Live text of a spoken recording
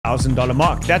$100,000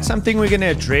 mark. That's something we're going to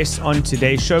address on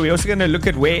today's show. We're also going to look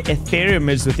at where Ethereum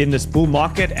is within this bull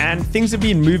market, and things have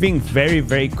been moving very,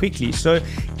 very quickly. So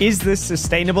is this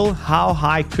sustainable? How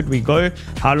high could we go?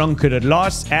 How long could it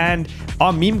last? And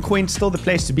are meme coins still the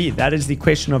place to be? That is the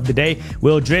question of the day.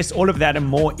 We'll address all of that and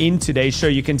more in today's show.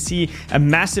 You can see a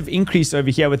massive increase over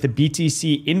here with the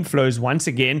BTC inflows. Once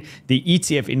again, the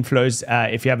ETF inflows,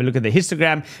 if you have a look at the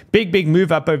histogram, big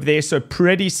move up over there. So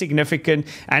pretty significant.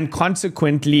 And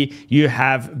consequently, you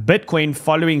have Bitcoin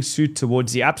following suit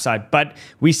towards the upside. But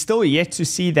we still yet to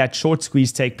see that short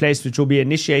squeeze take place, which will be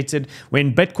initiated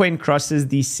when Bitcoin crosses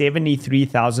the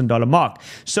 $73,000 mark.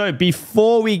 So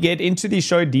before we get into the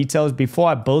show details, before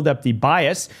I build up the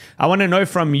bias, I want to know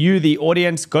from you, the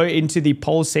audience. Go into the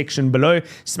poll section below,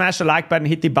 smash the like button,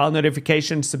 hit the bell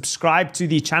notification, subscribe to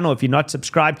the channel if you're not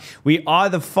subscribed. We are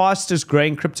the fastest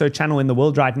growing crypto channel in the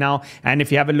world right now. And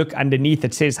if you have a look underneath,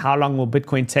 it says, how long will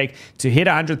Bitcoin take to hit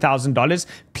 $100,000?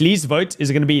 Please vote. Is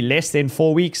it going to be less than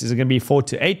 4 weeks? Is it going to be 4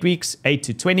 to 8 weeks, 8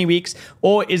 to 20 weeks?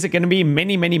 Or is it going to be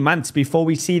many months before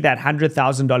we see that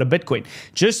 $100,000 Bitcoin?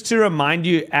 Just to remind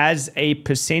you, as a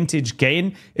percentage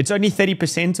gain, it's only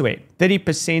 30% away.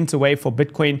 30% away for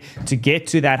Bitcoin to get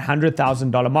to that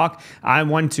 $100,000 mark. I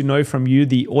want to know from you,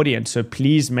 the audience. So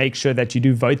please make sure that you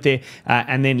do vote there.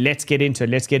 And then let's get into it.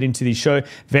 Let's get into the show.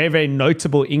 Very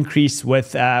notable increase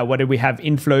with what did we have?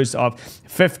 Inflows of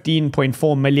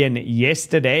 15.4 million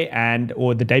yesterday,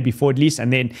 or the day before at least.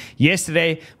 And then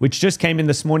yesterday, which just came in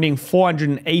this morning,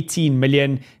 418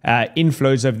 million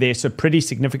inflows over there. So pretty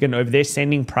significant over there,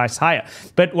 sending price higher.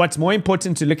 But what's more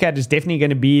important to look at is definitely going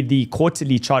to be the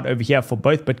quarterly chart over here for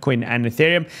both Bitcoin and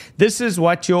Ethereum. This is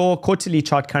what your quarterly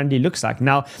chart currently looks like.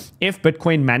 Now, if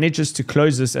Bitcoin manages to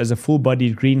close this as a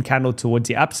full-bodied green candle towards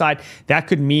the upside, that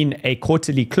could mean a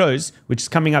quarterly close, which is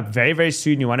coming up very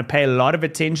soon. You want to pay a lot of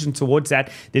attention towards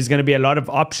that. There's going to be a lot of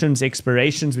options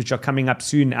expirations, which are coming up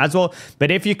soon as well.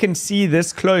 But if you can see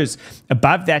this close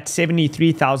above that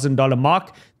 $73,000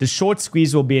 mark, the short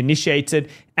squeeze will be initiated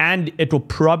and it will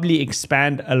probably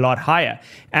expand a lot higher.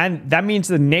 And that means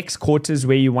the next quarter is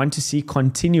where you want to see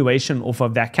continuation off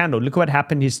of that candle. Look at what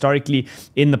happened historically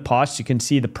in the past. You can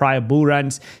see the prior bull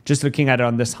runs. Just looking at it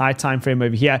on this high time frame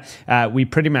over here, we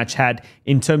pretty much had,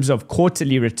 in terms of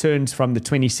quarterly returns from the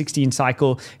 2016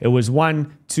 cycle, it was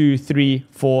 1, 2, 3,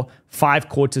 4, 5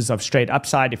 quarters of straight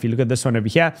upside. If you look at this one over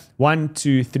here, 1,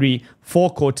 2, 3, 4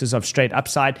 quarters of straight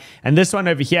upside. And this one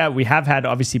over here, we have had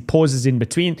obviously pauses in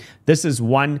between. This is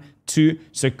 1, 2.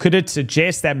 So could it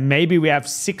suggest that maybe we have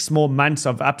 6 more months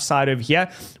of upside over here?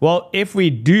 Well, if we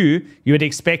do, you would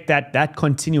expect that that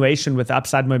continuation with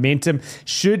upside momentum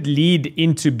should lead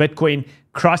into Bitcoin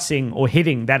crossing or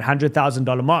hitting that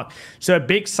 $100,000 mark. So a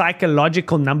big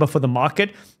psychological number for the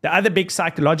market. The other big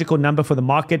psychological number for the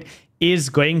market is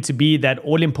going to be that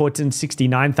all-important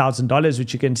 $69,000,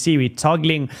 which you can see we're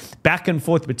toggling back and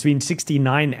forth between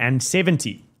 69 and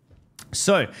 70.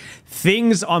 So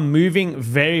things are moving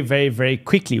very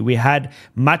quickly. We had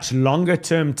much longer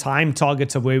term time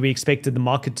targets of where we expected the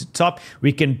market to top.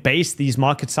 We can base these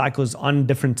market cycles on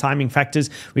different timing factors.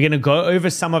 We're going to go over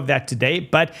some of that today,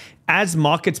 but as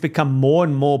markets become more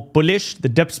and more bullish, the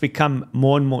dips become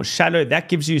more and more shallow. That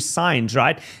gives you signs,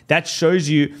 right? That shows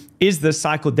you, is this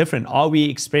cycle different? Are we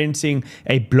experiencing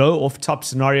a blow off top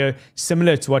scenario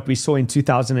similar to what we saw in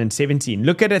 2017?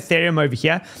 Look at Ethereum over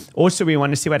here. Also, we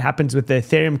want to see what happens with the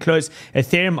Ethereum close.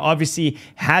 Ethereum obviously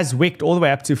has wicked all the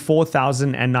way up to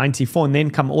 4,094 and then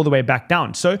come all the way back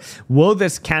down. So will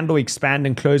this candle expand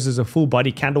and close as a full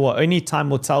body candle? Well, only time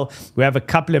will tell. We have a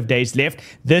couple of days left.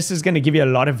 This is going to give you a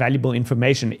lot of valuable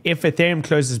information. If Ethereum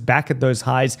closes back at those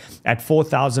highs at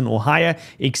 4,000 or higher,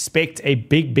 expect a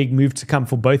big move to come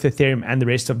for both Ethereum and the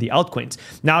rest of the altcoins.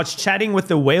 Now, it's chatting with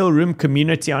the Whale Room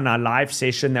community on our live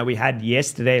session that we had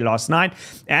last night,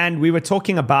 and we were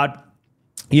talking about,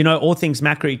 you know, all things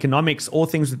macroeconomics, all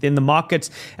things within the markets,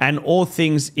 and all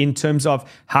things in terms of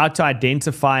how to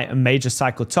identify a major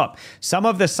cycle top. Some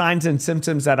of the signs and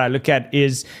symptoms that I look at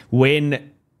is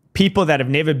when people that have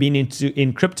never been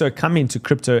in crypto come into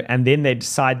crypto and then they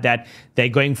decide that they're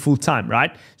going full time,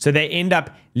 right? So they end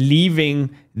up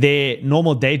leaving their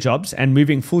normal day jobs and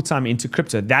moving full-time into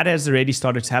crypto. That has already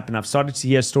started to happen. I've started to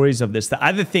hear stories of this. The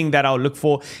other thing that I'll look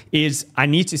for is I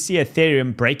need to see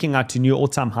Ethereum breaking out to new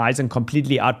all-time highs and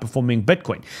completely outperforming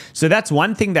Bitcoin. So that's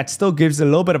one thing that still gives a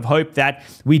little bit of hope that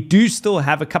we do still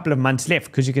have a couple of months left,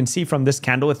 because you can see from this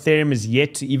candle, Ethereum is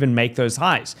yet to even make those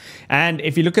highs. And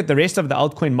if you look at the rest of the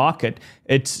altcoin market,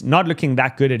 it's not looking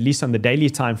that good, at least on the daily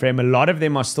time frame. A lot of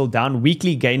them are still down.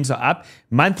 Weekly gains are up,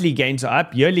 monthly gains are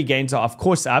up, yearly gains are of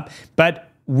course up, but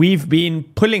we've been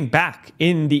pulling back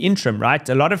in the interim, right?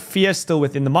 A lot of fear still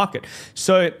within the market.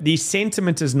 So the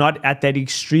sentiment is not at that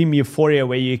extreme euphoria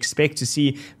where you expect to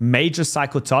see major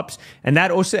cycle tops. And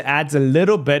that also adds a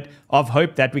little bit of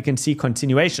hope that we can see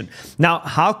continuation. Now,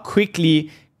 how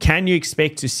quickly can you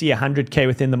expect to see 100K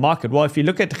within the market? Well, if you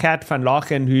look at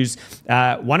𝗕𝗘𝗙𝗢𝗢𝗢, who's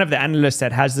one of the analysts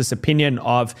that has this opinion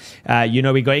of,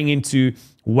 we're going into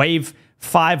wave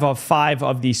 5 of 5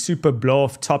 of the super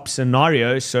blow-off top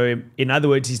scenario. So in other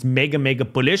words, he's mega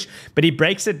bullish, but he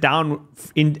breaks it down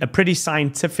in a pretty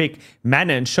scientific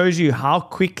manner and shows you how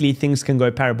quickly things can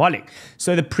go parabolic.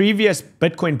 So the previous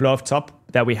Bitcoin blow-off top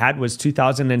that we had was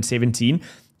 2017.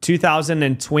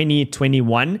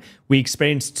 2020-21, we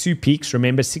experienced two peaks.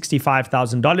 Remember,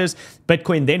 $65,000.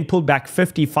 Bitcoin then pulled back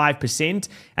 55%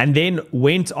 and then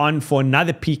went on for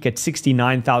another peak at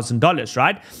 $69,000,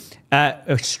 right?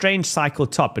 A strange cycle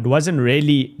top. It wasn't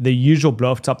really the usual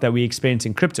blow-off top that we experienced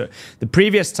in crypto. The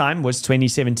previous time was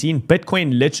 2017.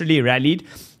 Bitcoin literally rallied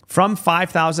from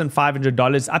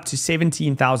 $5,500 up to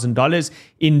 $17,000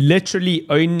 in literally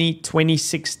only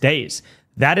 26 days.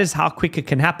 That is how quick it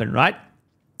can happen, right?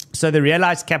 So the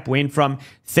realized cap went from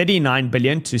 39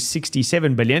 billion to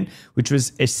 67 billion, which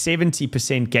was a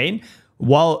 70% gain,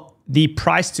 while the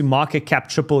price to market cap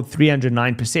tripled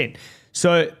 309%.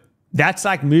 So that's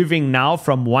like moving now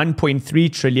from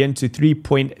 1.3 trillion to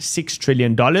 3.6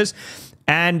 trillion dollars.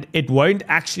 And it won't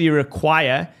actually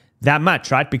require that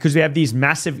much, right? Because we have these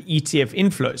massive ETF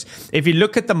inflows. If you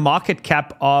look at the market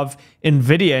cap of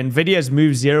NVIDIA has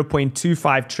moved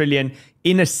 0.25 trillion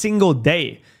in a single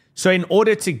day. So in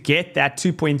order to get that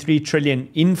 2.3 trillion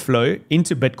inflow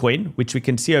into Bitcoin, which we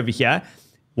can see over here,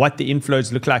 what the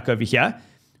inflows look like over here,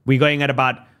 we're going at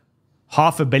about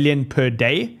 $500 million per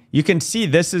day. You can see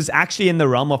this is actually in the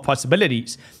realm of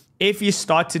possibilities. If you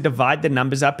start to divide the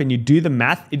numbers up and you do the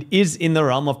math, it is in the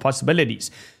realm of possibilities.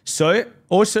 So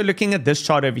also looking at this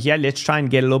chart over here, let's try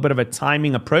and get a little bit of a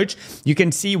timing approach. You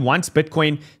can see once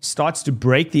Bitcoin starts to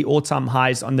break the all-time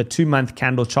highs on the 2-month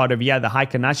candle chart over here, the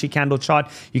Heikin-Ashi candle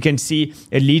chart, you can see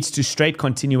it leads to straight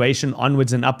continuation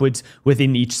onwards and upwards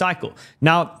within each cycle.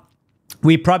 Now,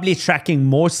 we're probably tracking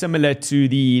more similar to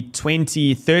the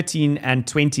 2013 and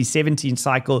 2017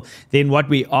 cycle than what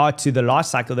we are to the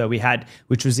last cycle that we had,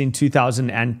 which was in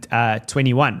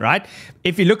 2021, right?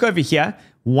 If you look over here,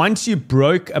 once you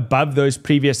broke above those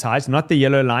previous highs, not the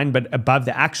yellow line, but above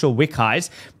the actual wick highs,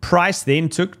 price then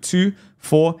took 2,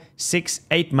 4, 6,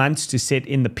 8 months to set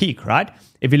in the peak, right?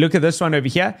 If you look at this one over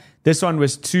here, this one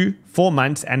was 2, 4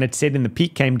 months and it set in the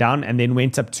peak, came down and then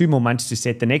went up 2 more months to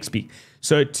set the next peak.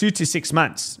 So 2 to 6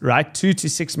 months, right? 2 to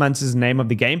 6 months is the name of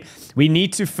the game. We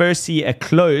need to first see a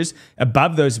close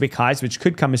above those wick highs, which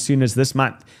could come as soon as this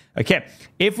month. Okay,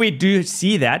 if we do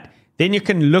see that, then you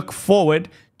can look forward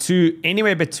to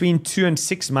anywhere between 2 and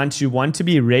 6 months. You want to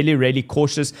be really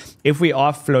cautious if we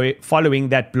are following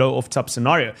that blow off top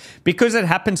scenario, because it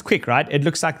happens quick, right? It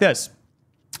looks like this.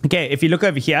 Okay, if you look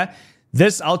over here,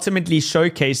 this ultimately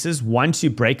showcases once you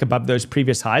break above those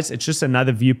previous highs. It's just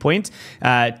another viewpoint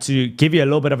to give you a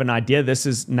little bit of an idea. This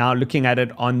is now looking at it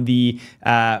on the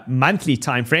monthly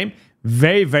time frame.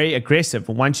 Very aggressive.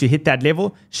 Once you hit that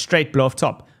level, straight blow off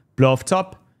top,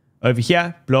 over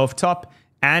here, blow off top,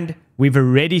 and we've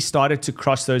already started to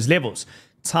cross those levels.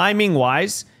 Timing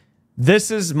wise,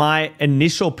 this is my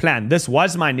initial plan. This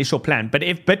was my initial plan. But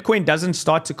if Bitcoin doesn't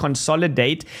start to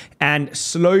consolidate and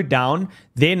slow down,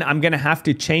 then I'm going to have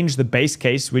to change the base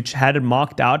case, which had it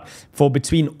marked out for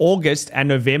between August and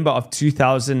November of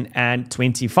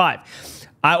 2025.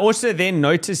 I also then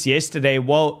noticed yesterday,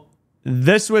 well,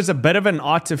 this was a bit of an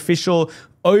artificial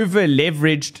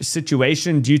over-leveraged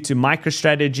situation due to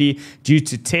MicroStrategy, due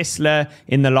to Tesla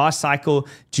in the last cycle,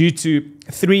 due to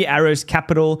Three Arrows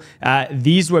Capital.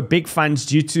 These were big funds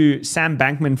due to Sam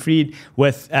Bankman-Fried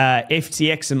with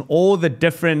FTX and all the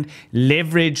different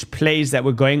leverage plays that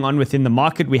were going on within the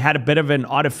market. We had a bit of an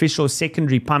artificial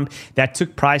secondary pump that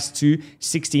took price to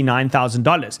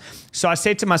 $69,000. So I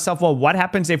said to myself, well, what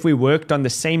happens if we worked on the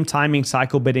same timing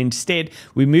cycle, but instead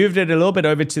we moved it a little bit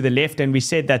over to the left and we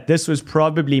said that this was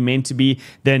probably meant to be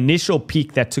the initial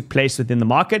peak that took place within the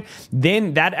market?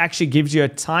 Then that actually gives you a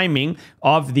timing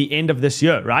of the end of this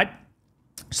year, right?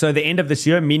 So the end of this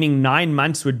year, meaning 9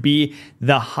 months, would be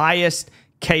the highest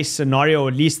case scenario, or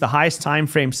at least the highest time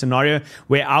frame scenario,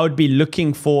 where I would be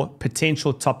looking for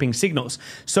potential topping signals.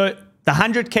 So the The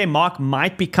 100K mark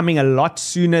might be coming a lot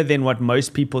sooner than what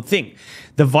most people think.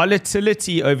 The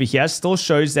volatility over here still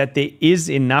shows that there is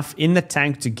enough in the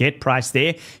tank to get price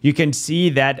there. You can see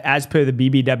that as per the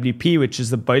BBWP, which is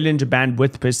the Bollinger Band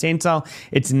width percentile,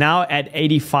 it's now at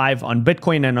 85 on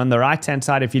Bitcoin. And on the right-hand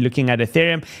side, if you're looking at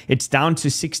Ethereum, it's down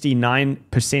to 69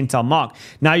 percentile mark.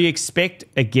 Now you expect,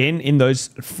 again, in those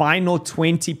final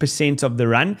 20% of the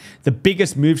run, the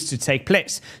biggest moves to take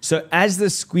place. So as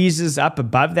this squeezes up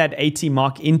above that 80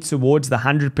 mark in towards the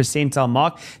 100 percentile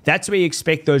mark, that's where you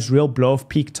expect those real blow-off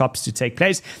peak tops to take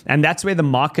place. And that's where the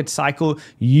market cycle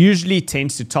usually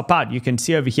tends to top out. You can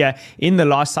see over here in the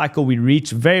last cycle, we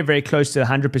reached very, very close to the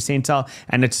 100 percentile,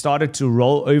 and it started to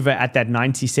roll over at that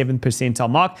 97 percentile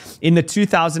mark. In the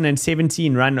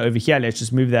 2017 run over here, let's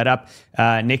just move that up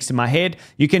next to my head.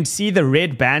 You can see the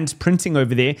red bands printing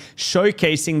over there,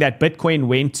 showcasing that Bitcoin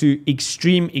went to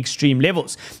extreme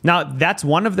levels. Now, that's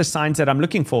one of the signs that I'm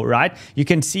looking for, right? You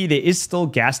can see there is still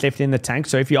gas left in the tank.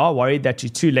 So if you are worried that you're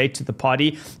too late to the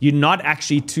party, you're not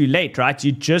actually too late, right?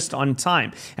 You're just on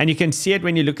time. And you can see it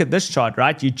when you look at this chart,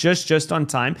 right? You're just on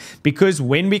time, because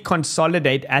when we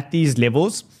consolidate at these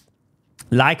levels,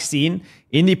 like seen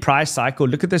in the price cycle,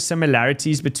 look at the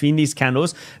similarities between these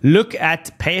candles.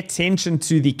 Pay attention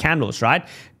to the candles, right?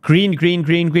 Green,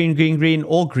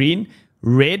 all green,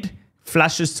 red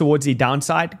flushes towards the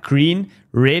downside, green,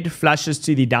 red flushes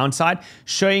to the downside,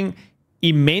 showing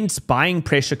immense buying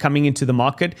pressure coming into the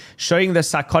market, showing the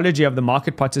psychology of the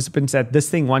market participants that this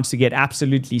thing wants to get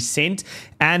absolutely sent,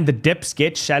 and the dips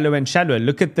get shallower and shallower.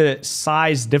 Look at the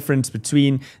size difference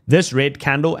between this red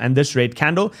candle and this red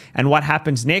candle, and what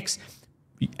happens next?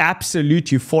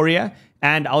 Absolute euphoria,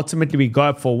 and ultimately we go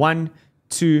up for 1,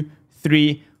 2,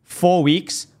 3, 4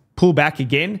 weeks, pull back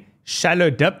again,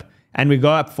 shallow dip, and we go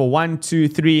up for 1, 2,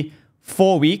 3,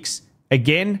 4 weeks,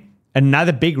 again,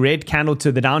 another big red candle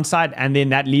to the downside, and then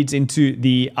that leads into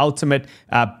the ultimate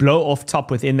blow off top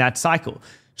within that cycle.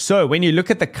 So when you look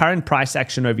at the current price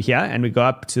action over here, and we go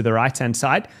up to the right hand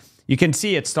side, you can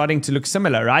see it's starting to look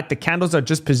similar, right? The candles are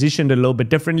just positioned a little bit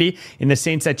differently, in the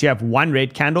sense that you have one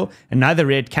red candle, another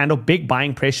red candle, big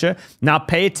buying pressure. Now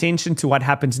pay attention to what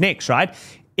happens next, right?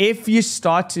 If you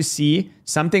start to see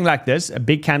something like this, a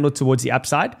big candle towards the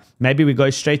upside, maybe we go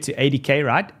straight to 80K,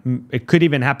 right? It could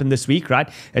even happen this week, right?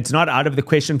 It's not out of the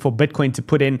question for Bitcoin to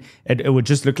put in, it would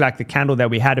just look like the candle that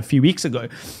we had a few weeks ago.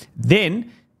 Then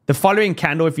the following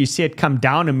candle, if you see it come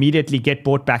down, immediately get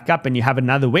bought back up and you have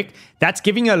another wick, that's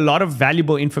giving you a lot of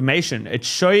valuable information. It's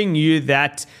showing you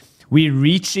that we're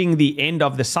reaching the end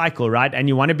of the cycle, right? And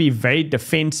you want to be very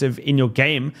defensive in your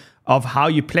game of how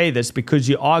you play this, because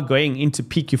you are going into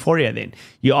peak euphoria then.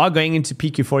 You are going into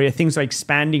peak euphoria. Things are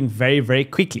expanding very, very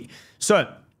quickly. So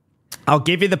I'll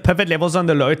give you the pivot levels on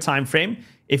the lower time frame.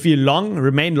 If you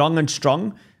remain long and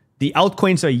strong, the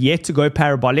altcoins are yet to go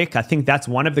parabolic. I think that's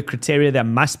one of the criteria that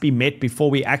must be met before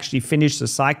we actually finish the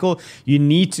cycle. You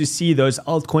need to see those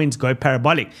altcoins go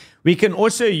parabolic. We can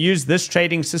also use this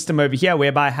trading system over here,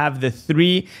 whereby I have the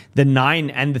 3, the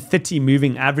 9, and the 30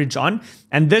 moving average on.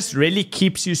 And this really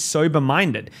keeps you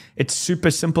sober-minded. It's super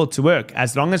simple to work.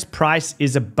 As long as price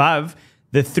is above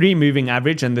the 3 moving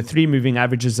average, and the 3 moving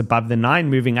average is above the 9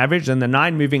 moving average, and the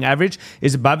 9 moving average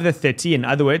is above the 30. In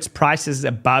other words, price is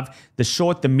above the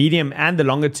short, the medium, and the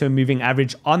longer term moving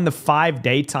average on the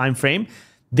 5-day time frame,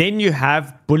 then you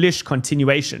have bullish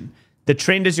continuation. The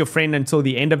trend is your friend until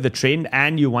the end of the trend,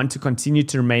 and you want to continue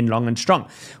to remain long and strong.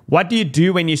 What do you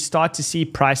do when you start to see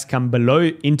price come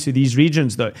below into these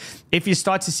regions though? If you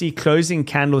start to see closing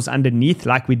candles underneath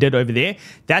like we did over there,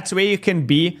 that's where you can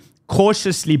be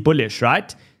cautiously bullish,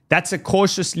 right? That's a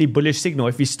cautiously bullish signal.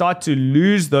 If you start to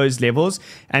lose those levels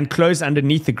and close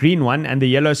underneath the green one and the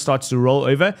yellow starts to roll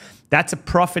over, that's a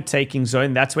profit-taking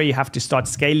zone. That's where you have to start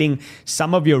scaling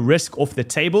some of your risk off the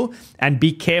table and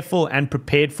be careful and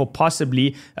prepared for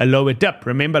possibly a lower dip.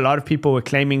 Remember, a lot of people were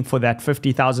claiming for that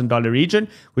 $50,000 region,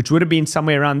 which would have been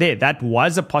somewhere around there. That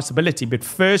was a possibility. But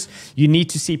first, you need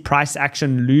to see price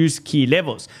action lose key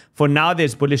levels. For now,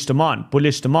 there's bullish demand,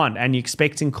 and you're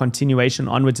expecting continuation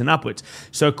onwards and upwards.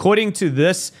 So according to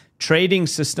this trading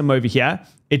system over here,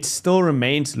 it still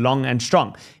remains long and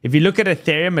strong. If you look at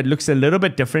Ethereum, it looks a little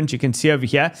bit different. You can see over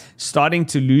here, starting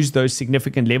to lose those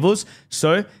significant levels.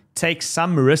 So take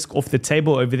some risk off the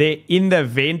table over there in the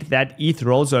event that ETH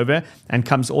rolls over and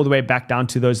comes all the way back down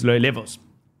to those low levels.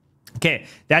 Okay,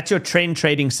 that's your trend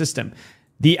trading system.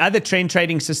 The other trend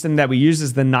trading system that we use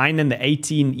is the 9 and the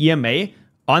 18 EMA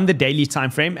on the daily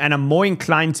time frame, and I'm more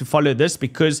inclined to follow this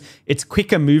because it's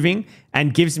quicker moving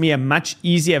and gives me a much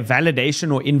easier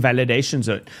validation or invalidation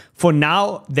zone. For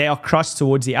now, they are crossed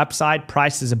towards the upside,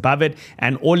 price is above it,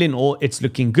 and all in all, it's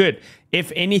looking good.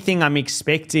 If anything, I'm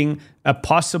expecting a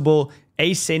possible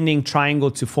ascending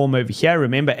triangle to form over here.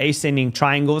 Remember, ascending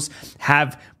triangles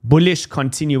have bullish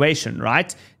continuation,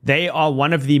 right? They are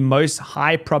one of the most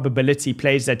high probability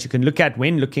plays that you can look at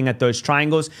when looking at those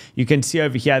triangles. You can see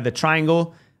over here the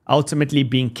triangle ultimately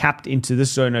being capped into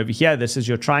this zone over here. This is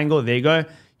your triangle. There you go.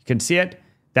 You can see it.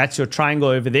 That's your triangle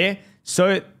over there.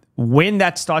 So when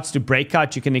that starts to break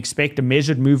out, you can expect a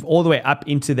measured move all the way up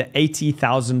into the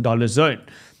 $80,000 zone.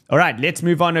 All right, let's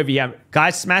move on over here.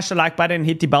 Guys, smash the like button,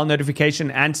 hit the bell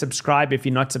notification, and subscribe if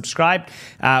you're not subscribed.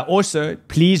 Also,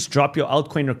 please drop your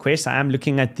altcoin requests. I am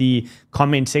looking at the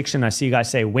comment section. I see you guys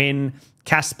say when,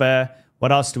 Casper.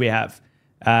 What else do we have?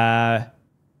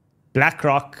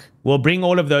 BlackRock. We'll bring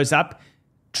all of those up.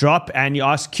 Drop, and you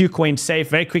ask KuCoin safe.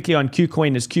 Very quickly on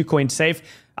KuCoin, is KuCoin safe?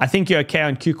 I think you're okay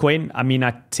on KuCoin. I mean,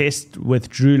 I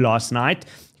withdrew last night.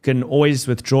 You can always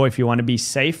withdraw if you want to be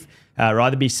safe.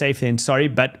 Rather be safe than sorry,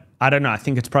 but I don't know. I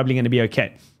think it's probably going to be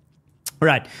okay. All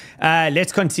right,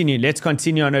 let's continue. Let's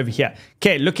continue on over here.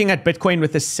 Okay, looking at Bitcoin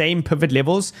with the same pivot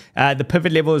levels. The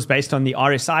pivot level is based on the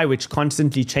RSI, which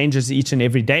constantly changes each and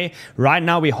every day. Right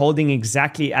now, we're holding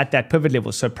exactly at that pivot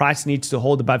level. So price needs to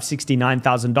hold above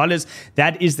 $69,000.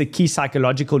 That is the key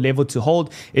psychological level to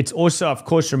hold. It's also, of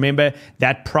course, remember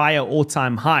that prior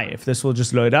all-time high. If this will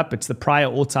just load up, it's the prior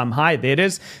all-time high. There it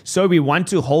is. So we want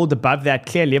to hold above that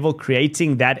clear level,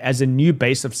 creating that as a new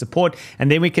base of support. And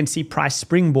then we can see price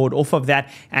springboard off of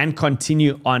that and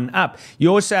continue on up. You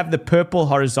also have the purple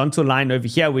horizontal line over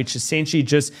here, which essentially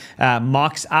just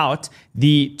marks out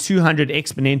the 200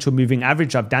 exponential moving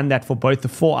average. I've done that for both the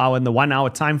 4-hour and the 1-hour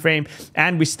time frame,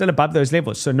 and we're still above those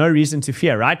levels, so no reason to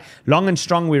fear, right? Long and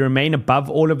strong, we remain above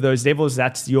all of those levels.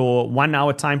 That's your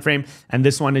 1-hour time frame, and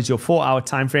this one is your 4-hour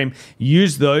time frame.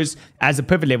 Use those as a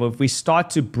pivot level. If we start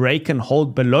to break and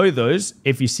hold below those,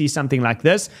 if you see something like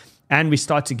this, and we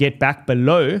start to get back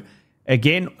below,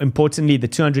 again, importantly, the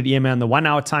 200 EMA on the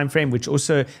 1-hour time frame, which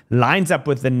also lines up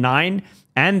with the 9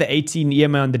 and the 18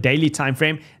 EMA on the daily time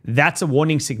frame, that's a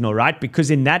warning signal, right?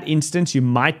 Because in that instance, you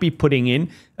might be putting in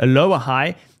a lower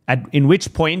high, in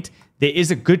which point there is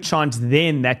a good chance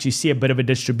then that you see a bit of a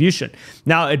distribution.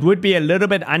 Now, it would be a little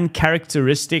bit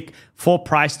uncharacteristic for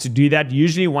price to do that.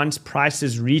 Usually once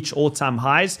prices reach all-time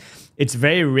highs, it's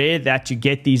very rare that you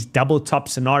get these double top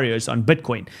scenarios on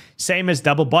Bitcoin. Same as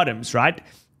double bottoms, right?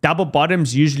 Double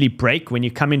bottoms usually break. When you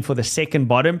come in for the second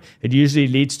bottom, it usually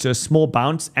leads to a small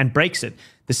bounce and breaks it.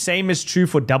 The same is true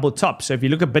for double top. So if you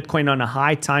look at Bitcoin on a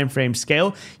high time frame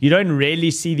scale, you don't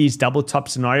really see these double top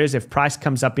scenarios. If price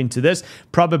comes up into this,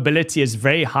 probability is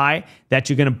very high that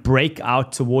you're going to break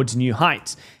out towards new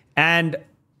heights. And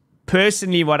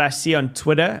personally, what I see on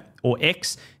Twitter or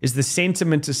X is the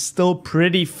sentiment is still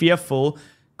pretty fearful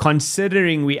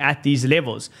considering we're at these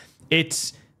levels.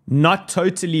 It's not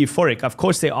totally euphoric. Of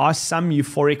course, there are some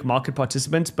euphoric market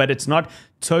participants, but it's not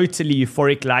totally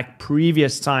euphoric like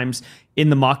previous times in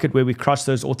the market where we crossed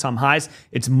those all-time highs.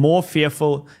 It's more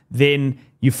fearful than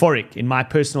euphoric, in my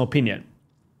personal opinion.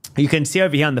 You can see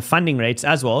over here on the funding rates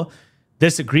as well.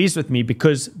 This agrees with me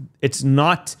because it's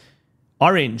not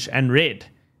orange and red.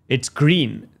 It's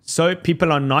green. So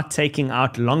people are not taking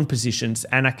out long positions.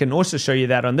 And I can also show you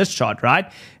that on this chart, right?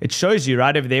 It shows you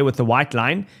right over there with the white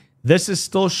line. This is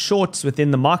still shorts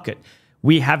within the market.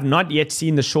 We have not yet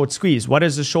seen the short squeeze. What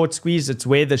is the short squeeze? It's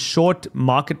where the short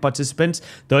market participants,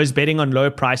 those betting on lower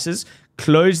prices,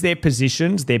 close their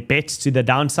positions, their bets to the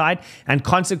downside, and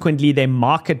consequently their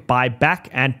market buy back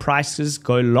and prices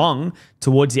go long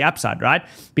towards the upside, right?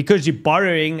 Because you're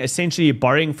borrowing, essentially you're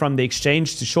borrowing from the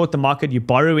exchange to short the market. You're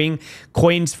borrowing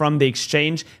coins from the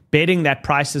exchange, betting that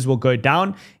prices will go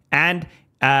down. And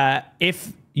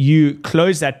if you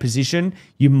close that position,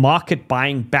 you market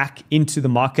buying back into the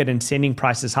market and sending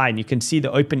prices high. And you can see the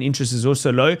open interest is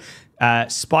also low.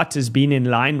 Spot has been in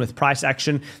line with price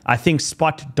action. I think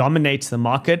spot dominates the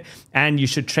market, and you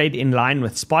should trade in line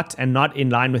with spot and not in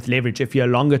line with leverage if you're a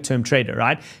longer term trader,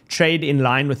 right? Trade in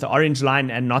line with the orange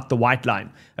line and not the white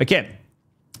line. Okay.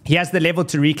 He has the level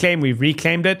to reclaim. We've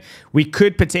reclaimed it. We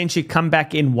could potentially come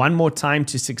back in one more time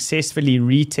to successfully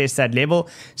retest that level.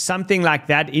 Something like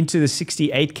that into the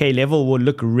 68K level will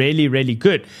look really, really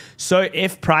good. So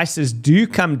if prices do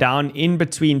come down in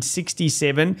between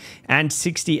 $67,000 and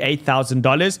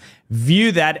 $68,000,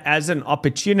 view that as an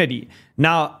opportunity.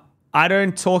 Now, I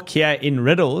don't talk here in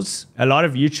riddles. A lot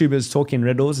of YouTubers talk in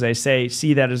riddles. They say,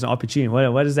 see that as an opportunity.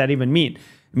 What does that even mean?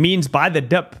 It means buy the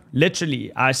dip.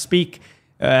 Literally, I speak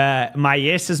my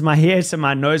yes is my yes and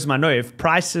my no is my no. If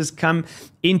prices come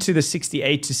into the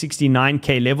 68 to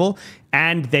 69K level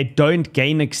and they don't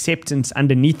gain acceptance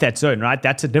underneath that zone, right?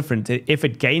 That's a difference. If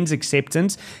it gains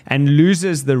acceptance and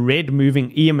loses the red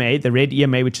moving EMA, the red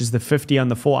EMA, which is the 50 on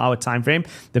the 4-hour time frame,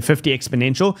 the 50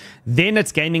 exponential, then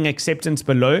it's gaining acceptance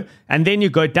below, and then you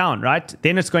go down, right?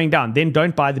 Then it's going down. Then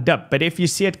don't buy the dip. But if you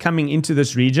see it coming into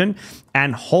this region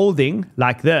and holding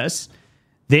like this,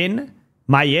 then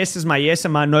my yes is my yes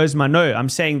and my no is my no. I'm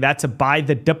saying that's a buy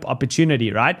the dip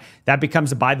opportunity, right? That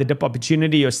becomes a buy the dip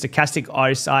opportunity. Your stochastic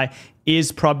RSI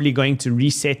is probably going to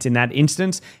reset in that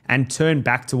instance and turn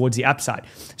back towards the upside.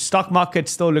 Stock market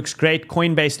still looks great.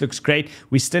 Coinbase looks great.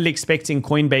 We're still expecting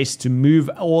Coinbase to move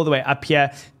all the way up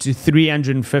here to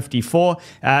 354.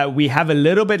 We have a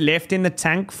little bit left in the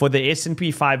tank for the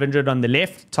S&P 500 on the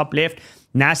left, top left.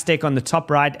 Nasdaq on the top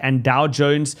right, and Dow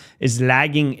Jones is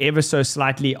lagging ever so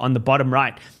slightly on the bottom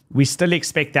right. We still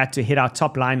expect that to hit our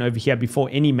top line over here before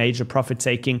any major profit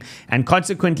taking. And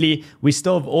consequently, we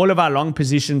still have all of our long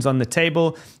positions on the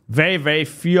table. Very, very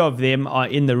few of them are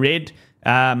in the red.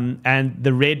 And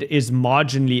the red is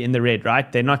marginally in the red, right?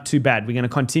 They're not too bad. We're going to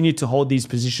continue to hold these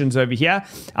positions over here.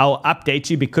 I'll update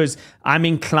you because I'm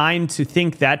inclined to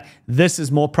think that this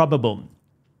is more probable.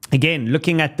 Again,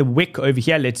 looking at the wick over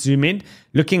here, let's zoom in.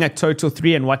 Looking at total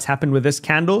 3 and what's happened with this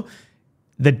candle,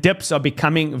 the dips are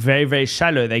becoming very, very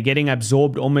shallow. They're getting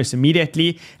absorbed almost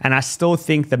immediately. And I still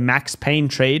think the max pain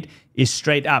trade is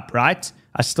straight up, right?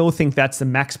 I still think that's the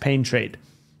max pain trade.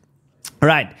 All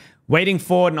right. Waiting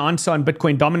for an answer on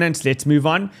Bitcoin dominance. Let's move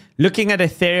on. Looking at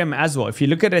Ethereum as well. If you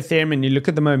look at Ethereum and you look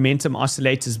at the momentum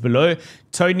oscillators below,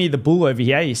 Tony the Bull over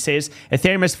here, he says,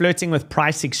 Ethereum is flirting with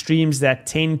price extremes that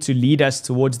tend to lead us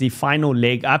towards the final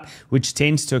leg up, which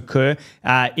tends to occur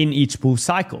in each bull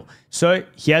cycle. So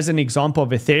here's an example of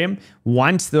Ethereum.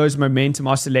 Once those momentum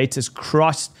oscillators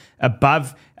crossed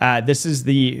above, this is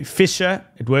the Fisher.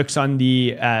 It works on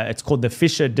the, it's called the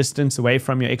Fisher distance away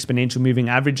from your exponential moving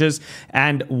averages.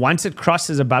 And once it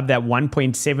crosses above that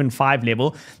 1.75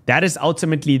 level, that is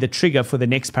ultimately the trigger for the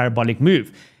next parabolic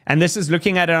move. And this is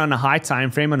looking at it on a high time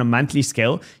frame, on a monthly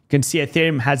scale. You can see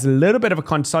Ethereum has a little bit of a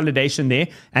consolidation there,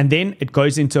 and then it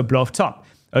goes into a blow off top.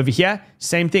 Over here,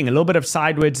 same thing, a little bit of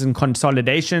sideways and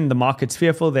consolidation. The market's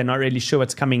fearful. They're not really sure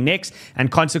what's coming next. And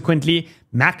consequently,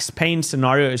 max pain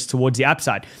scenario is towards the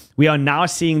upside. We are now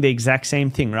seeing the exact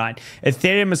same thing, right?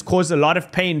 Ethereum has caused a lot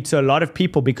of pain to a lot of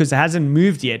people because it hasn't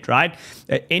moved yet, right?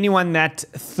 Anyone that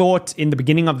thought in the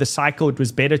beginning of the cycle it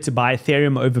was better to buy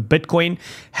Ethereum over Bitcoin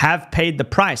have paid the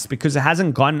price because it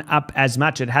hasn't gone up as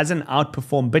much. It hasn't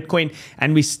outperformed Bitcoin,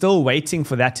 and we're still waiting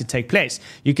for that to take place.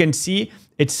 You can see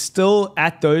it's still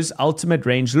at those ultimate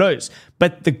range lows.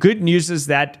 But the good news is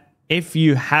that if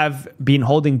you have been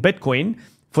holding Bitcoin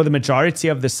for the majority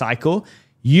of the cycle,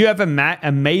 you have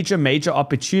a major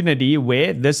opportunity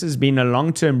where this has been a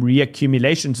long-term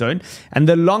reaccumulation zone. And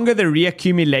the longer the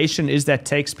reaccumulation is that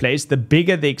takes place, the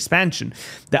bigger the expansion.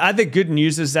 The other good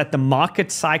news is that the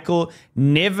market cycle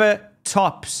never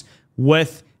tops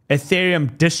with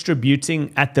Ethereum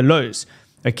distributing at the lows.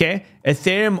 Okay?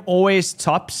 Ethereum always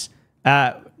tops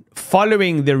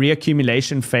following the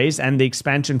reaccumulation phase and the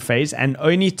expansion phase, and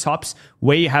only tops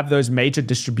where you have those major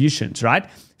distributions, right?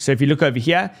 So if you look over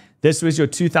here, this was your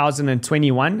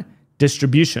 2021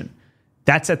 distribution.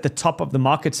 That's at the top of the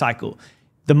market cycle.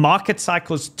 The market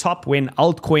cycles top when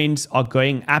altcoins are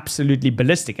going absolutely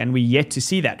ballistic, and we're yet to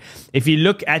see that. If you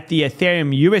look at the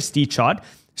Ethereum USD chart,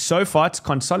 so far it's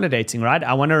consolidating, right?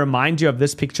 I want to remind you of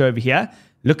this picture over here.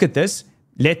 Look at this.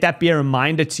 Let that be a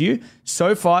reminder to you.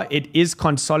 So far, it is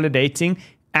consolidating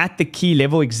at the key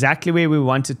level exactly where we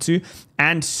wanted to.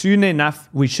 And soon enough,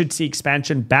 we should see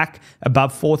expansion back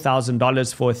above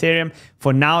 $4,000 for Ethereum.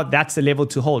 For now, that's the level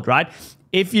to hold, right?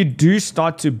 If you do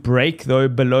start to break, though,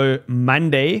 below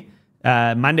Monday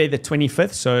the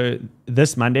 25th, so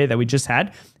this Monday that we just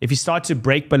had, if you start to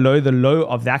break below the low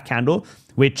of that candle,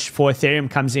 which for Ethereum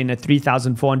comes in at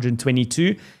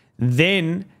 3,422,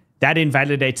 then that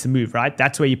invalidates the move, right?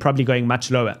 That's where you're probably going much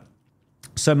lower.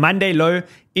 So Monday low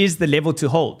is the level to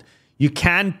hold. You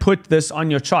can put this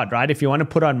on your chart, right? If you want to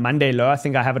put on Monday low, I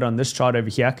think I have it on this chart over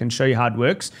here. I can show you how it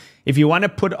works. If you want to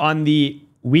put on the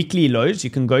weekly lows, you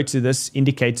can go to this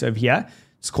indicator over here.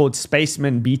 It's called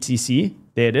Spaceman BTC.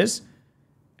 There it is.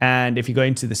 And if you go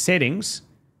into the settings,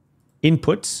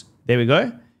 inputs, there we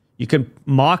go. You can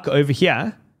mark over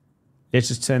here. Let's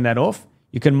just turn that off.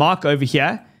 You can mark over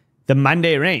here the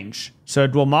Monday range. So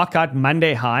it will mark out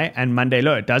Monday high and Monday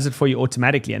low. It does it for you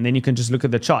automatically. And then you can just look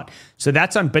at the chart. So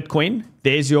that's on Bitcoin.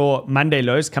 There's your Monday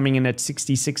lows coming in at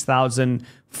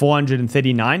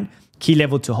 66,439. Key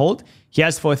level to hold.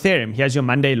 Here's for Ethereum. Here's your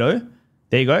Monday low.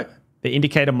 There you go. The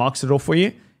indicator marks it off for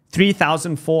you.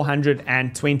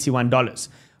 $3,421.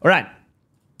 All right.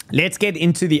 Let's get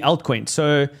into the altcoins.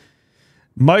 So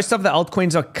most of the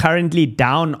altcoins are currently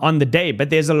down on the day, but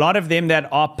there's a lot of them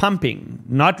that are pumping,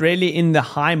 not really in the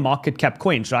high market cap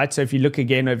coins, right? So if you look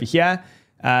again over here,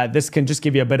 this can just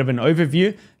give you a bit of an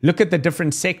overview. Look at the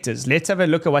different sectors. Let's have a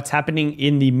look at what's happening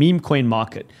in the meme coin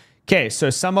market. Okay, so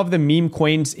some of the meme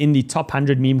coins in the top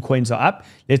 100 meme coins are up.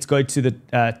 Let's go to the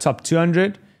top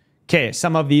 200. Okay,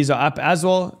 some of these are up as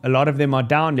well. A lot of them are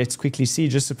down. Let's quickly see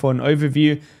just for an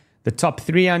overview. The top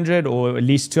 300, or at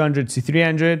least 200 to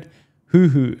 300.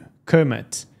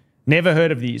 𝗕𝗬𝗙𝗢𝗢. Never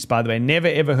heard of these, by the way. Never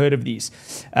ever heard of these.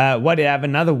 What, they have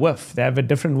another whiff. They have a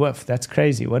different whiff. That's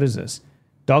crazy. What is this?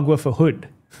 Dog with a hood.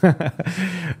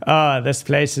 This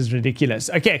place is ridiculous.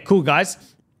 Okay, cool, guys.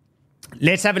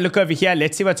 Let's have a look over here.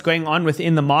 Let's see what's going on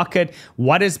within the market.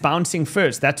 What is bouncing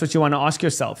first? That's what you want to ask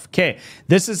yourself. Okay,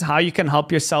 this is how you can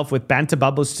help yourself with banter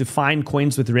bubbles to find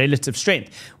coins with relative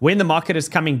strength. When the market is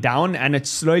coming down and it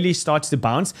slowly starts to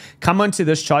bounce, come onto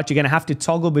this chart. You're going to have to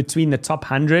toggle between the top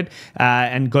 100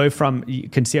 and go from, you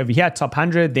can see over here, top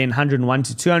 100, then 101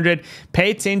 to 200.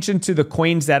 Pay attention to the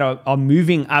coins that are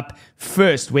moving up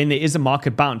first when there is a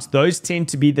market bounce. Those tend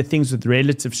to be the things with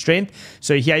relative strength.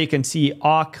 So here you can see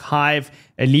ARK, Hive,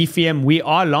 𝗓𝗓𝗢𝗢. We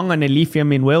are long on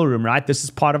𝗓𝗓𝗢𝗢 in whale room, right? This is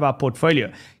part of our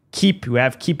portfolio. We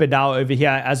have 𝗕𝗫𝗖𝗢𝗢𝗢 over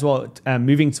here as well,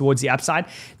 moving towards the upside.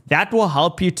 That will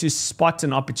help you to spot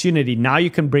an opportunity. Now you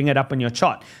can bring it up on your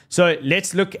chart. So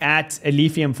let's look at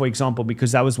𝗓𝗓𝗢𝗢𝗢, for example,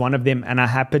 because that was one of them and I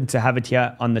happen to have it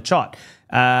here on the chart.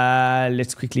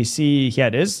 Let's quickly see. Here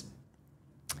it is.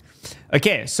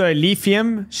 Okay, so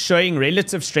𝗓𝗓𝗢𝗢𝗢 showing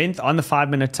relative strength on the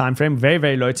 5-minute time frame, very,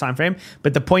 very low time frame.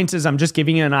 But the point is, I'm just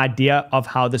giving you an idea of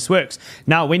how this works.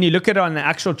 Now, when you look at it on the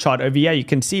actual chart over here, you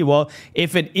can see, well,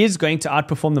 if it is going to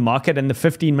outperform the market and the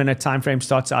 15-minute time frame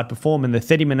starts to outperform and the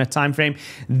 30-minute time frame,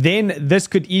 then this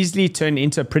could easily turn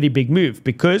into a pretty big move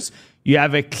because you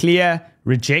have a clear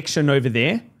rejection over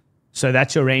there. So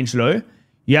that's your range low.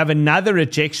 You have another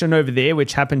rejection over there,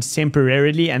 which happens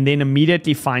temporarily and then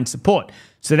immediately finds support.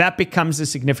 So that becomes a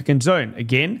significant zone.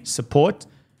 Again, support,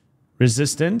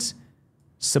 resistance,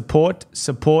 support,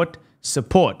 support,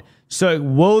 support. So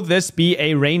will this be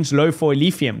a range low for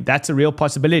𝗓𝗓𝗢𝗢𝗢? That's a real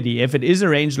possibility. If it is a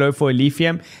range low for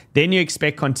𝗓𝗓𝗢𝗢𝗢𝗢, then you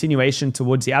expect continuation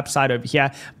towards the upside over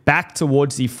here, back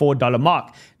towards the $4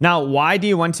 mark. Now, why do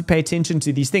you want to pay attention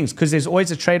to these things? Because there's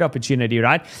always a trade opportunity,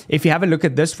 right? If you have a look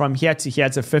at this from here to here,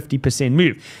 it's a 50%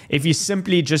 move. If you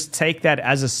simply just take that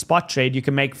as a spot trade, you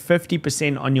can make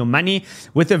 50% on your money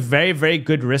with a very, very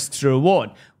good risk to reward.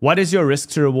 What is your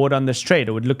risk to reward on this trade?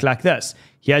 It would look like this.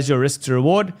 Here's your risk to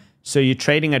reward. So you're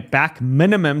trading it back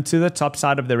minimum to the top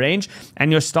side of the range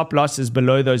and your stop loss is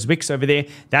below those wicks over there.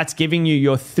 That's giving you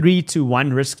your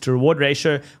 3-to-1 risk to reward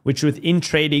ratio, which within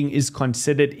trading is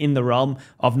considered in the realm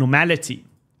of normality.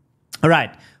 All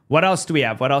right. What else do we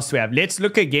have? What else do we have? Let's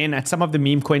look again at some of the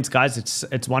meme coins, guys.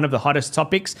 It's one of the hottest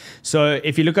topics. So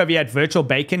if you look over here at Virtual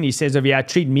Bacon, he says over here,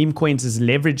 treat meme coins as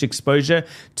leverage exposure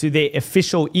to their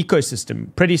official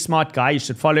ecosystem. Pretty smart guy. You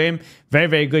should follow him. Very,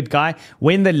 very good guy.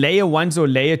 When the layer 1s or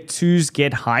layer 2s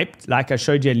get hyped, like I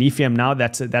showed you 𝗓𝗓𝗢𝗢𝗢𝗢 now,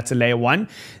 that's a layer 1,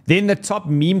 then the top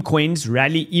meme coins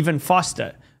rally even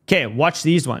faster. Okay, watch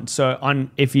these ones. So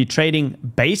if you're trading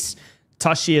base,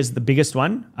 Toshi is the biggest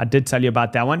one. I did tell you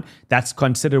about that one. That's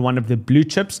considered one of the blue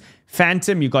chips.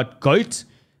 Phantom, you got Goat.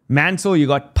 Mantle, you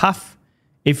got Puff.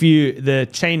 If the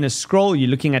chain is Scroll, you're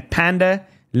looking at Panda.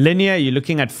 Linear, you're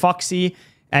looking at Foxy.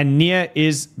 And Near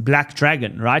is Black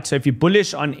Dragon, right? So if you're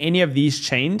bullish on any of these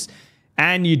chains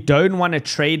and you don't want to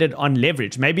trade it on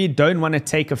leverage, maybe you don't want to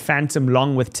take a Phantom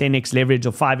long with 10x leverage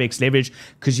or 5x leverage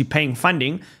because you're paying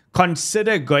funding,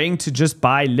 consider going to just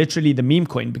buy literally the meme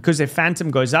coin, because if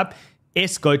Phantom goes up,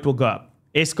 𝗬𝗏𝗏 will go up.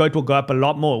 𝗬𝗏𝗏 will go up a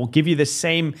lot more. It will give you the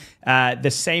same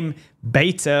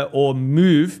beta or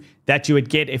move that you would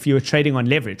get if you were trading on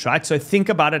leverage, right? So think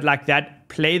about it like that.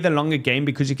 Play the longer game,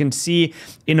 because you can see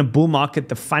in a bull market,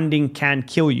 the funding can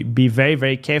kill you. Be very,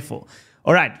 very careful.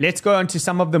 All right, let's go on to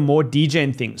some of the more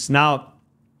DJing things. Now,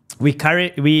 we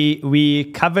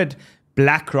covered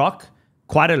BlackRock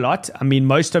quite a lot. I mean,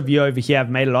 most of you over here have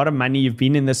made a lot of money. You've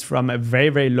been in this from a very,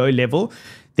 very low level.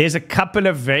 There's a couple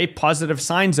of very positive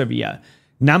signs over here.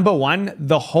 Number one,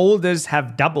 the holders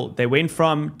have doubled. They went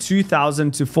from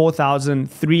 2,000 to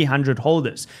 4,300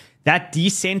 holders. That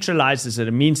decentralizes it.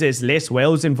 It means there's less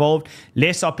whales involved,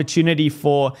 less opportunity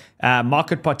for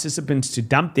market participants to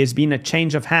dump. There's been a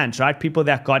change of hands, right? People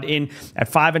that got in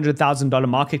at $500,000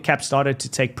 market cap started to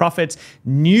take profits.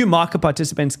 New market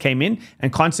participants came in,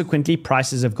 and consequently,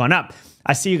 prices have gone up.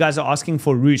 I see you guys are asking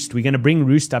for Roost. We're going to bring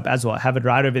Roost up as well. I have it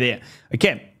right over there.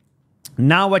 Okay.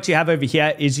 Now what you have over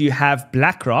here is you have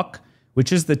BlackRock,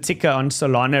 which is the ticker on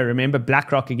Solana. Remember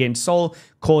BlackRock against Sol,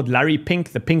 called Larry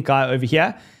Pink, the pink guy over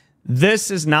here. This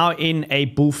is now in a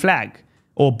bull flag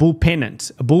or bull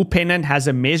pennant. A bull pennant has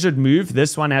a measured move.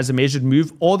 This one has a measured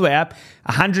move all the way up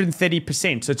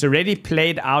 130%. So it's already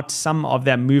played out some of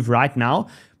that move right now.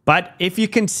 But if you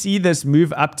can see this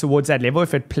move up towards that level,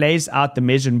 if it plays out the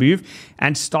measured move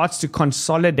and starts to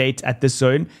consolidate at this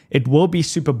zone, it will be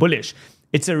super bullish.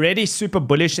 It's already super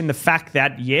bullish in the fact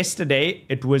that yesterday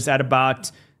it was at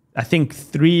about, I think,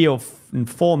 3 or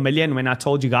 4 million when I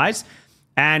told you guys.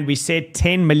 And we said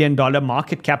 $10 million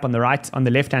market cap on the right, on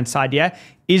the left-hand side here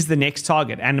is the next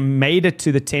target, and made it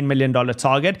to the $10 million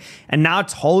target. And now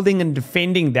it's holding and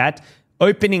defending that,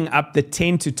 opening up the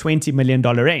 $10 to $20 million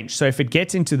range. So if it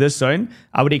gets into this zone,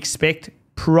 I would expect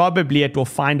probably it will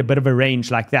find a bit of a range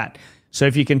like that. So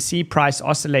if you can see price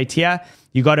oscillate here,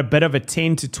 you got a bit of a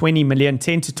 10 to 20 million,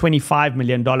 10 to $25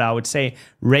 million, I would say,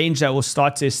 range that will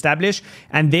start to establish.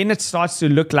 And then it starts to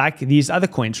look like these other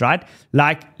coins, right?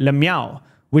 Like 𝗓𝗏𝗡,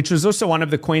 which was also one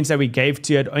of the coins that we gave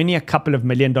to you at only a couple of $1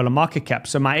 million market cap.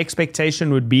 So my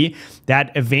expectation would be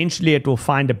that eventually it will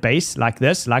find a base like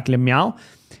this, like 𝗓𝗏𝗡,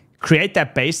 create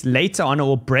that base. Later on, it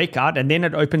will break out, and then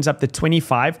it opens up the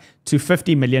 25 to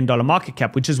 $50 million market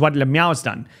cap, which is what 𝗓𝗏𝗡 has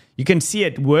done. You can see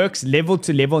it works level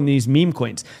to level in these meme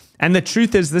coins. And the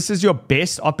truth is, this is your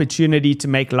best opportunity to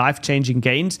make life-changing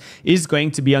gains, is going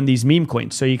to be on these meme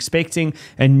coins. So you're expecting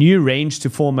a new range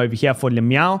to form over here for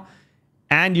𝗓𝗏𝗡,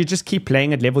 and you just keep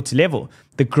playing it level to level.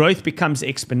 The growth becomes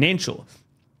exponential.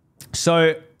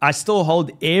 So I still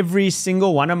hold every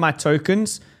single one of my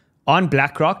tokens on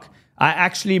BlackRock. I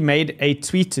actually made a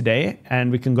tweet today,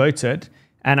 and we can go to it.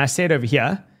 And I said over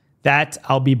here that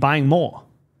I'll be buying more.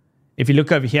 If you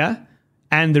look over here,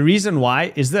 and the reason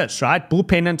why is this, right? Bull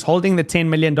pennant holding the $10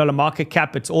 million market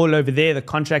cap. It's all over there. The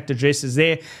contract address is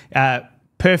there.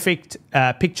 Perfect,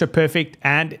 picture perfect.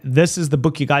 And this is the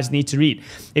book you guys need to read.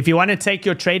 If you want to take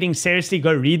your trading seriously,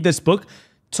 go read this book.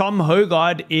 Tom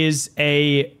Hogard is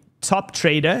a top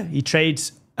trader. He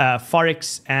trades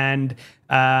Forex and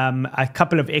a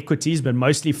couple of equities, but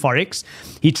mostly Forex.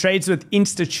 He trades with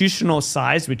institutional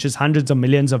size, which is hundreds of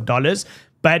millions of dollars,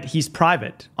 but he's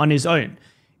private on his own.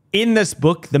 In this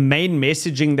book, the main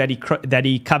messaging that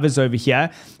he covers over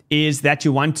here is that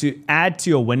you want to add to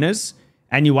your winners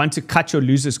and you want to cut your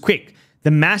losers quick. The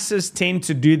masses tend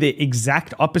to do the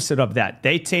exact opposite of that.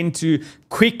 They tend to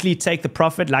quickly take the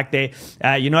profit, like they,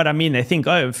 you know what I mean? They think,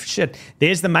 oh, shit,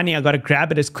 there's the money. I got to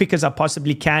grab it as quick as I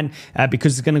possibly can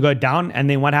because it's going to go down. And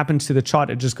then what happens to the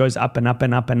chart? It just goes up and up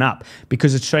and up and up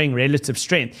because it's showing relative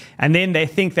strength. And then they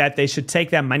think that they should take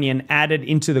that money and add it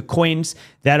into the coins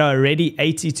that are already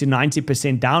 80 to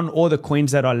 90% down, or the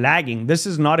coins that are lagging. This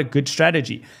is not a good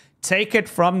strategy. Take it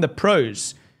from the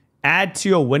pros. Add to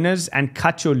your winners and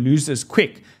cut your losers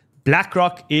quick.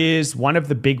 BlackRock is one of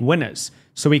the big winners.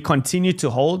 So we continue to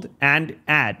hold and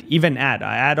add, even add.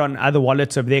 I add on other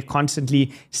wallets over there,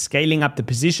 constantly scaling up the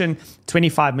position.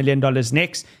 $25 million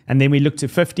next, and then we look to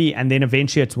 50, and then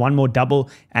eventually it's one more double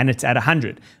and it's at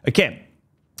 100. Okay,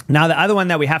 now the other one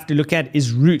that we have to look at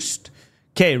is Roost.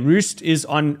 Okay, Roost is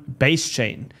on base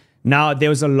chain. Now there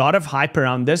was a lot of hype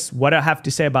around this. What do I have to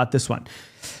say about this one?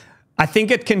 I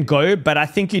think it can go, but I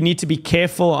think you need to be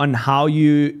careful on how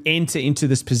you enter into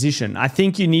this position. I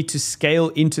think you need to scale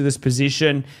into this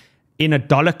position in a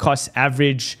dollar cost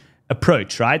average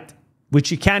approach, right? Which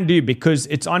you can do because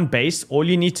it's on base. All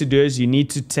you need to do is you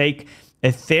need to take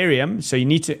Ethereum. So you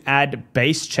need to add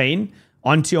base chain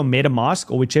onto your MetaMask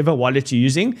or whichever wallet you're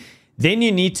using. Then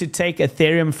you need to take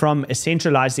Ethereum from a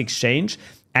centralized exchange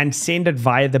and send it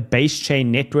via the base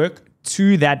chain network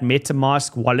to that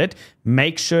MetaMask wallet.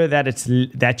 Make sure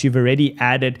that you've already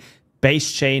added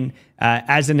base chain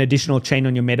as an additional chain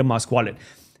on your MetaMask wallet.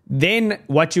 Then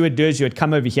what you would do is you would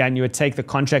come over here and you would take the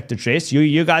contract address.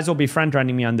 You guys will be front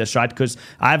running me on this, right? Because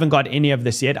I haven't got any of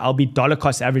this yet. I'll be dollar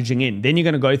cost averaging in. Then you're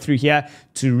going to go through here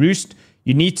to Roost.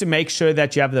 You need to make sure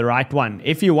that you have the right one.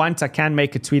 If you want, I can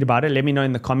make a tweet about it. Let me know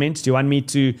in the comments. Do you want me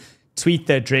to tweet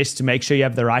the address to make sure you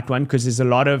have the right one? Because there's a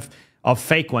lot of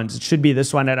fake ones. It should be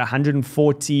this one at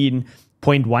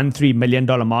 $114.13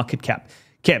 million market cap.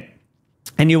 Okay.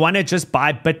 And you want to just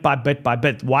buy bit by bit by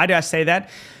bit. Why do I say that?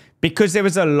 Because there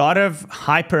was a lot of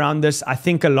hype around this. I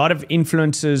think a lot of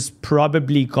influencers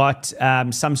probably got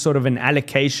some sort of an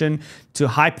allocation to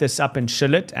hype this up and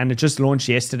shill it, and it just launched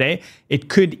yesterday. It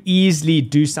could easily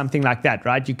do something like that,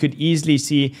 right? You could easily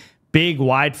see big,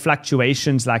 wide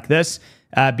fluctuations like this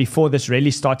before this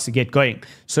really starts to get going.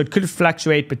 So it could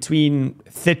fluctuate between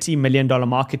 $30 million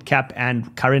market cap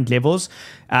and current levels.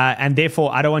 And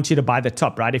therefore, I don't want you to buy the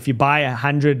top, right? If you buy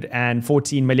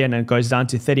 114 million and it goes down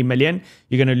to 30 million,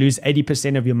 you're going to lose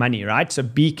 80% of your money, right? So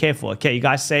be careful. Okay, you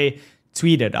guys say,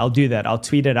 tweet it. I'll do that. I'll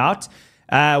tweet it out.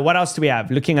 What else do we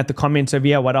have? Looking at the comments over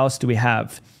here, what else do we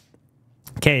have?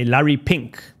 Okay, Larry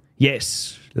Pink.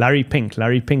 Yes, Larry Pink.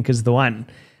 Larry Pink is the one.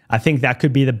 I think that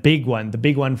could be the big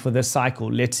one for this cycle.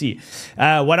 Let's see.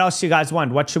 What else do you guys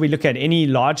want? What should we look at? Any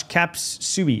large caps?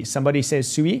 SUI. Somebody says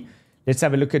SUI. Let's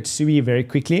have a look at SUI very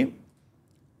quickly.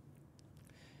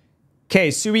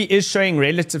 Okay, SUI is showing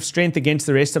relative strength against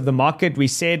the rest of the market. We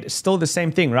said still the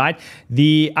same thing, right?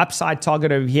 The upside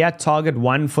target over here, target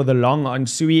 1 for the long on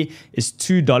SUI is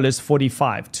 $2.45.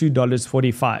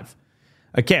 $2.45.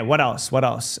 Okay, what else? What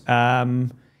else?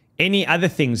 Any other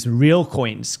things? Real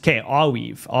coins. Okay,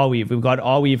 𝗬𝗡𝗢𝗢. We've got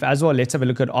𝗬𝗡𝗢𝗢 as well. Let's have a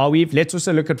look at 𝗬𝗡𝗢𝗢. Let's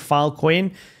also look at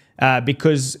Filecoin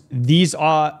because these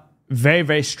are very,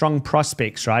 very strong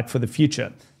prospects, right, for the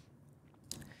future.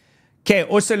 Okay,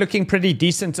 also looking pretty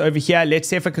decent over here. Let's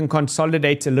see if it can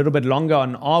consolidate a little bit longer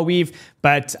on 𝗬𝗡𝗢𝗢.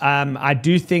 But I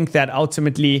do think that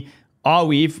ultimately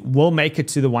𝗬𝗡𝗢𝗢 will make it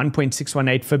to the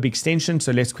 1.618 fib extension.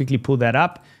 So let's quickly pull that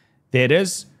up. There it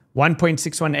is.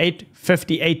 1.618,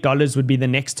 $58 would be the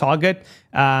next target.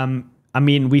 I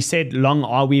mean, we said long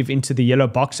𝗬𝗡𝗢𝗢𝗢 into the yellow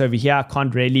box over here. I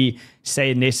can't really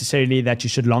say necessarily that you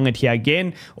should long it here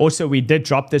again. Also, we did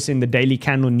drop this in the daily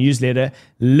candle newsletter,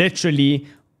 literally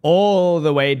all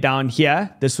the way down here.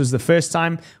 This was the first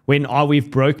time when 𝗬𝗡𝗢𝗢𝗢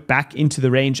broke back into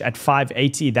the range at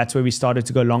 580. That's where we started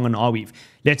to go long on 𝗬𝗡𝗢𝗢𝗢.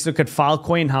 Let's look at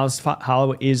Filecoin.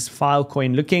 How is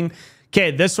Filecoin looking? Okay,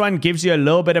 this one gives you a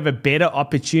little bit of a better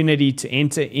opportunity to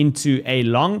enter into a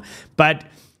long, but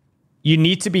you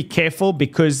need to be careful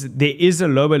because there is a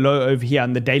lower low over here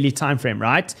on the daily time frame,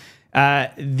 right?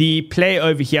 The play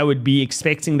over here would be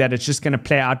expecting that it's just going to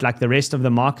play out like the rest of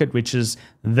the market, which is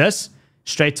this,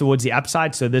 straight towards the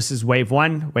upside. So this is wave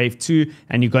 1, wave 2,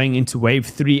 and you're going into wave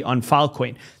 3 on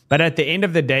Filecoin. But at the end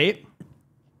of the day,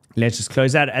 let's just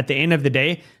close that. At the end of the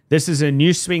day, this is a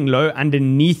new swing low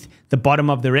underneath the bottom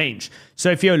of the range.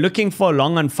 So if you're looking for a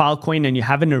long on Filecoin and you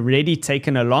haven't already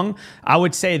taken a long, I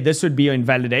would say this would be your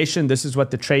invalidation. This is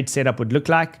what the trade setup would look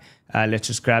like. Let's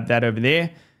just grab that over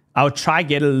there. I'll try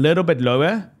get a little bit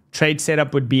lower. Trade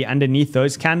setup would be underneath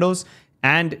those candles.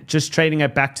 And just trading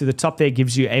it back to the top there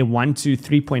gives you a 1 to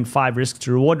 3.5 risk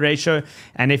to reward ratio.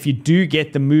 And if you do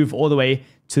get the move all the way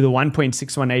to the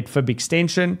 1.618 fib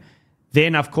extension,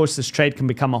 then of course this trade can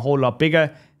become a whole lot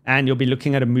bigger. And you'll be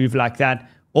looking at a move like that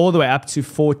all the way up to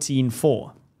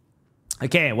 14.4.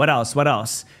 Okay, what else? What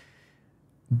else?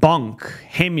 Bonk,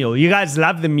 Hemul. You guys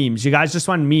love the memes. You guys just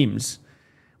want memes.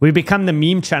 We've become the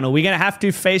meme channel. We're going to have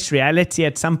to face reality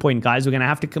at some point, guys. We're going to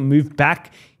have to move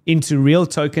back into real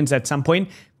tokens at some point.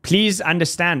 Please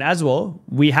understand as well,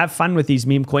 we have fun with these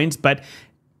meme coins, but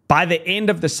by the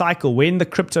end of the cycle, when the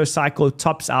crypto cycle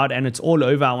tops out and it's all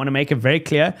over, I want to make it very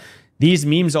clear, these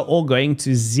memes are all going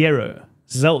to zero.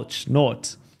 Zilch,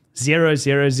 naught, 0,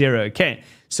 0, 0. Okay,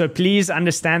 so please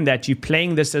understand that you're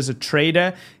playing this as a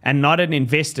trader and not an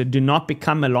investor. Do not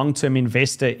become a long-term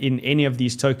investor in any of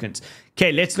these tokens.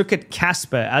 Okay, let's look at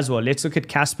Casper as well. Let's look at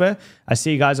Casper. I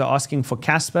see you guys are asking for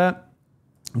Casper.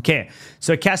 Okay,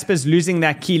 so Casper's losing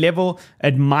that key level.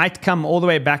 It might come all the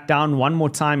way back down one more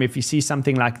time if you see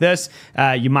something like this.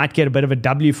 You might get a bit of a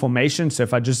W formation. So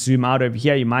if I just zoom out over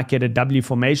here, you might get a W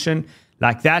formation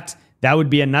like that. That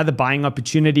would be another buying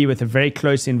opportunity with a very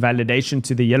close invalidation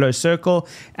to the yellow circle.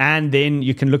 And then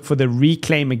you can look for the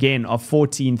reclaim again of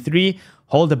 14.3,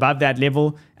 hold above that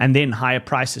level, and then higher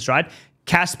prices, right?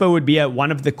 Casper would be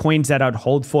one of the coins that I'd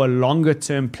hold for a longer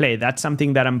term play. That's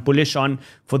something that I'm bullish on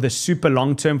for the super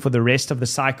long term for the rest of the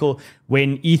cycle.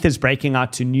 When ETH is breaking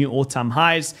out to new all-time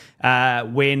highs,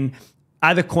 when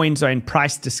other coins are in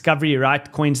price discovery,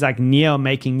 right? Coins like NEO are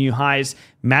making new highs.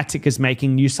 Matic is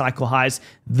making new cycle highs.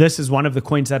 This is one of the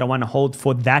coins that I want to hold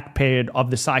for that period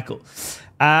of the cycle.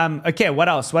 Okay, what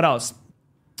else? What else?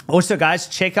 Also, guys,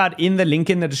 check out in the link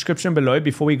in the description below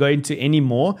before we go into any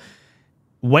more.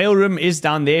 Whale Room is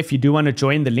down there if you do want to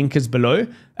join. The link is below.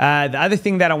 The other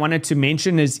thing that I wanted to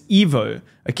mention is EVO.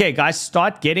 Okay, guys,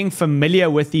 start getting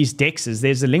familiar with these DEXs.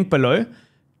 There's a link below.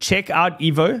 Check out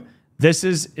EVO. This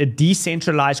is a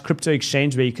decentralized crypto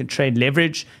exchange where you can trade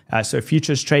leverage, so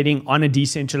futures trading on a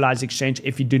decentralized exchange.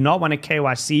 If you do not want a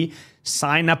KYC,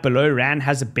 sign up below. Rand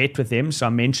has a bet with them, so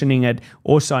I'm mentioning it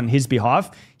also on his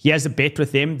behalf. He has a bet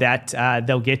with them that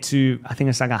they'll get to, I think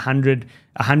it's like 100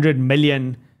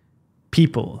 million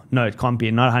people. No, it can't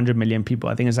be, not 100 million people.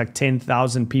 I think it's like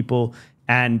 10,000 people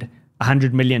and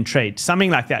 100 million trades, something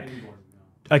like that.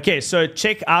 Okay, so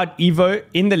check out Evo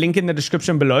in the link in the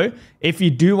description below. If you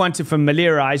do want to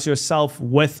familiarize yourself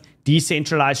with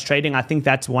decentralized trading, I think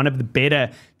that's one of the better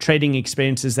trading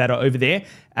experiences that are over there.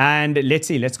 And let's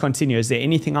see, let's continue. Is there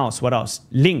anything else? What else?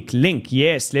 Link.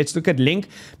 Yes, let's look at Link,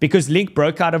 because Link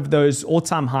broke out of those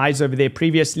all-time highs over there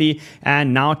previously,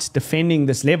 and now it's defending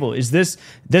this level. This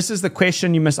is the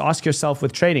question you must ask yourself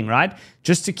with trading, right?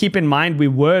 Just to keep in mind, we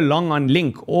were long on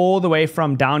Link all the way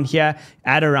from down here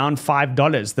at around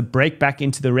 $5. The break back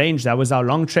into the range, that was our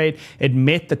long trade. It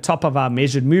met the top of our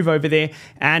measured move over there.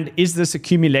 And is this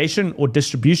accumulation or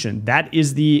distribution? That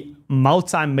is the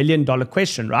multi-million-dollar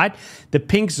question, right? The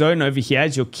pink zone over here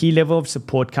is your key level of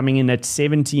support coming in at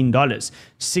 $17,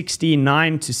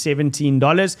 $69 to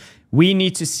 $17. We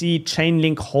need to see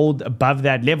Chainlink hold above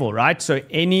that level, right? So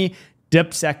any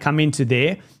dips that come into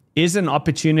there is an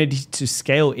opportunity to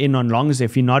scale in on longs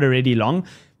if you're not already long.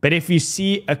 But if you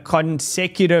see a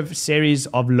consecutive series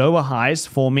of lower highs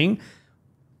forming,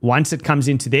 once it comes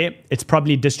into there, it's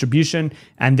probably distribution,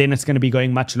 and then it's going to be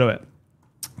going much lower.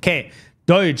 Okay,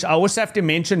 Doge. I also have to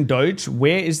mention Doge.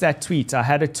 Where is that tweet? I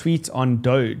had a tweet on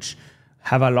Doge.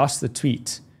 Have I lost the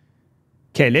tweet?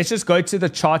 Okay, let's just go to the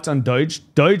chart on Doge.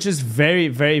 Doge is very,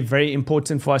 very, very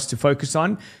important for us to focus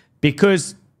on,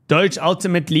 because Doge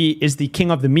ultimately is the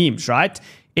king of the memes, right?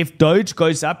 If Doge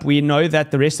goes up, we know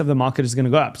that the rest of the market is going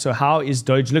to go up. So how is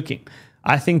Doge looking?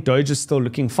 I think Doge is still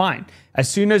looking fine. As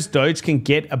soon as Doge can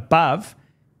get above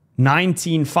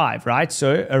 19.5, right?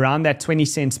 So around that 20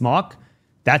 cents mark,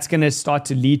 that's going to start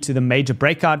to lead to the major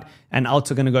breakout, and alts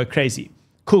are going to go crazy.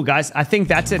 Cool, guys. I think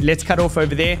that's it. Let's cut off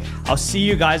over there. I'll see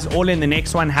you guys all in the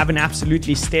next one. Have an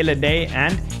absolutely stellar day,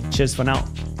 and cheers for now.